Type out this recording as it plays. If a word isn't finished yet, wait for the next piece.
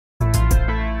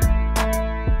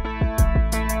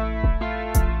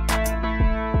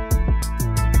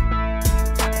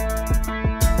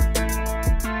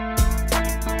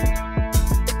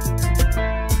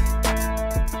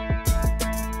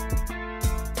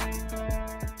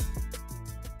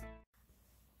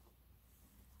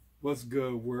What's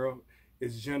good, world?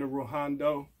 It's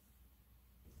GENERALHUNDOE,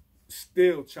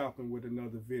 still chopping with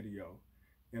another video.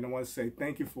 And I want to say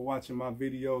thank you for watching my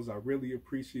videos. I really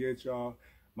appreciate y'all.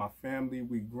 My family,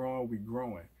 we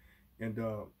growing. And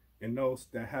those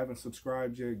that haven't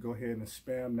subscribed yet, go ahead and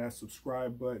spam that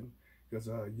subscribe button, because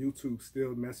YouTube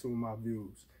still messing with my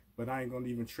views. But I ain't gonna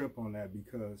even trip on that,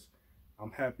 because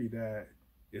I'm happy that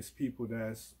it's people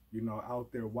that's, you know,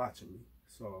 out there watching me.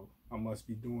 So I must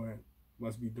be doing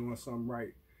something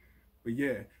right. But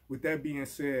yeah, with that being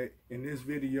said, in this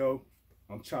video,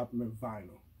 I'm chopping in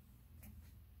vinyl.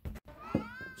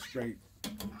 Straight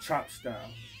chop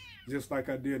style. Just like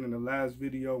I did in the last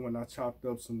video when I chopped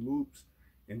up some loops.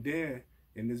 And then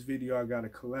in this video, I got a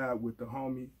collab with the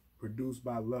homie, produced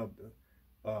by HUNDOE.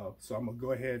 So I'm gonna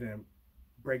go ahead and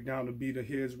break down the beat of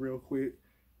his real quick,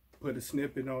 put a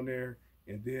snippet on there,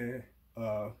 and then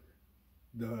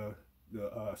the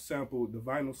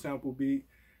vinyl sample beat,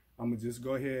 I'm gonna just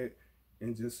go ahead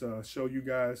and just show you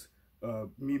guys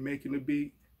me making the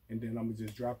beat, and then I'm gonna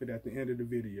just drop it at the end of the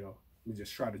video. We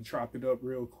just try to chop it up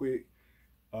real quick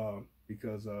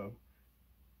because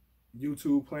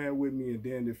YouTube playing with me, and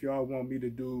then if y'all want me to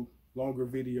do longer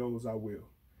videos, I will.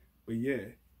 But yeah,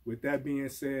 with that being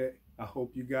said, I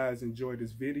hope you guys enjoy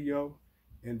this video,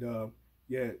 and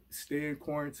yeah, stay in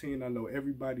quarantine. I know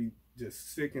everybody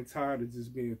just sick and tired of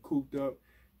just being cooped up.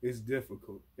 It's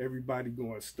difficult. Everybody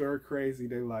going stir crazy.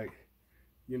 They like,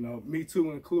 you know, me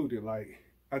too included. Like,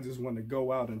 I just want to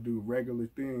go out and do regular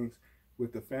things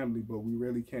with the family, but we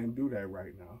really can't do that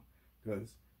right now,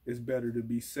 because it's better to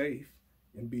be safe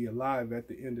and be alive at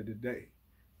the end of the day.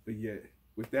 But yeah,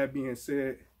 with that being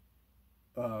said,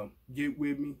 get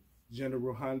with me,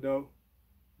 GENERALHUNDOE.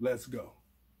 Let's go.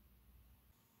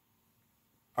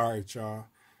 All right, y'all.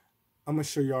 I'm going to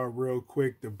show y'all real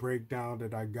quick the breakdown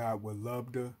that I got with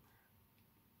HUNDOE.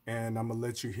 And I'm going to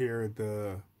let you hear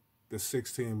the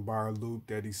 16 bar loop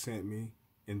that he sent me,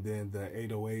 and then the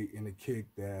 808 and the kick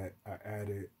that I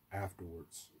added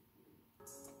afterwards.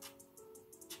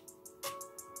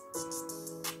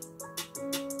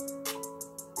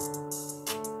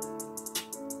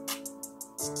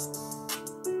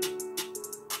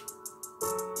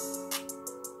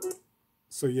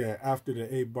 So yeah, after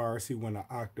the 8 bars, he went an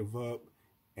octave up,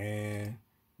 and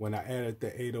when I added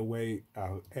the 808,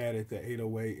 I added the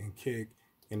 808 and kick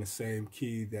in the same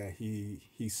key that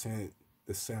he sent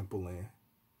the sample in.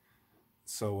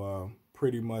 So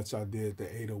pretty much I did the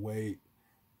 808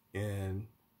 in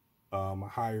a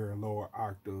higher and lower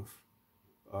octave.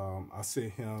 I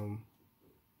sent him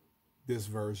this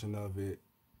version of it,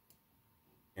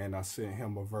 and I sent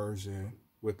him a version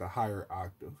with a higher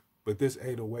octave. But this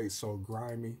 808 so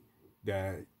grimy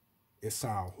that it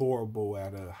sounds horrible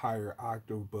at a higher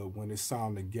octave, but when it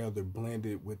sound together,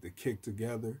 blended with the kick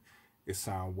together, it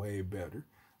sound way better.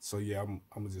 So yeah, I'm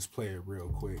gonna just play it real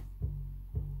quick.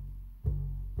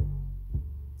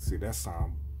 See, that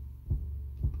sound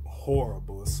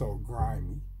horrible. It's so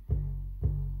grimy.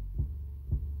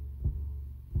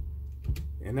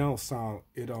 And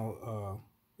it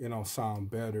don't sound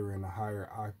better in a higher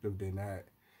octave than that.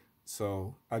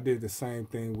 So I did the same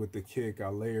thing with the kick. I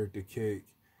layered the kick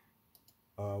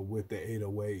with the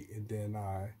 808, and then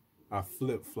I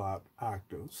flip-flopped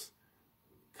octaves,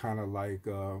 kind of like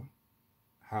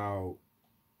how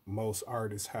most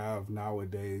artists have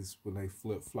nowadays when they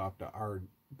flip-flop the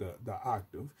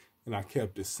octave. And I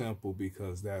kept it simple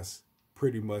because that's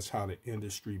pretty much how the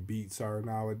industry beats are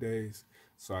nowadays.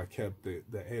 So I kept the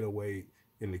 808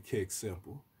 and the kick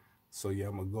simple. So yeah,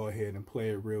 I'm gonna go ahead and play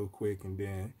it real quick, and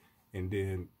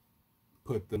then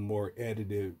put the more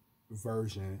edited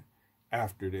version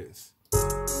after this.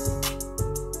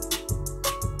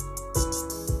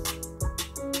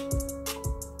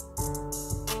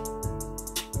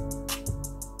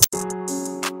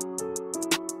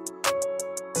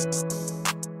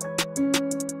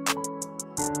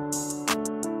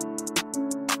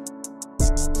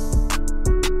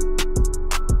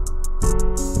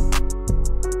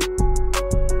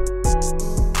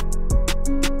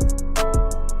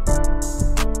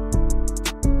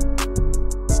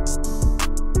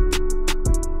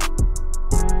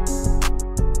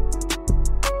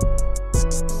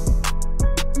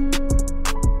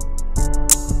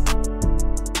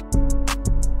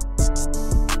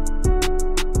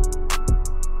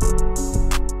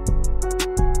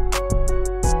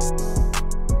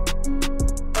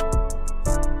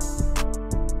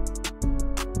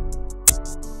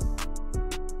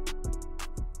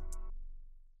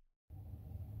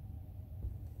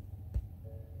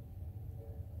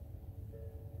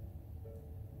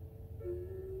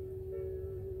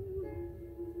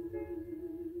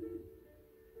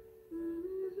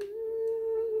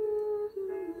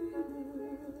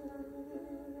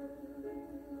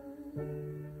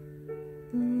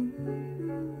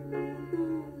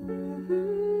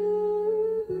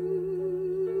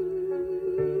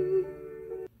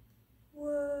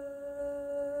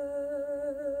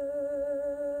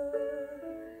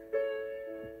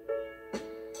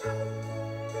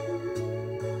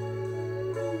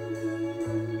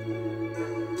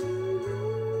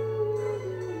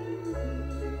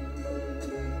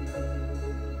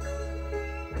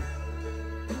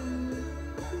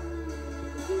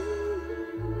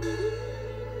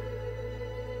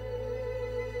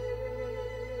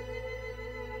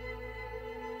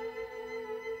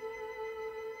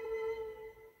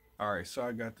 All right, so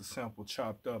I got the sample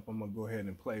chopped up. I'm gonna go ahead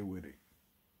and play with it.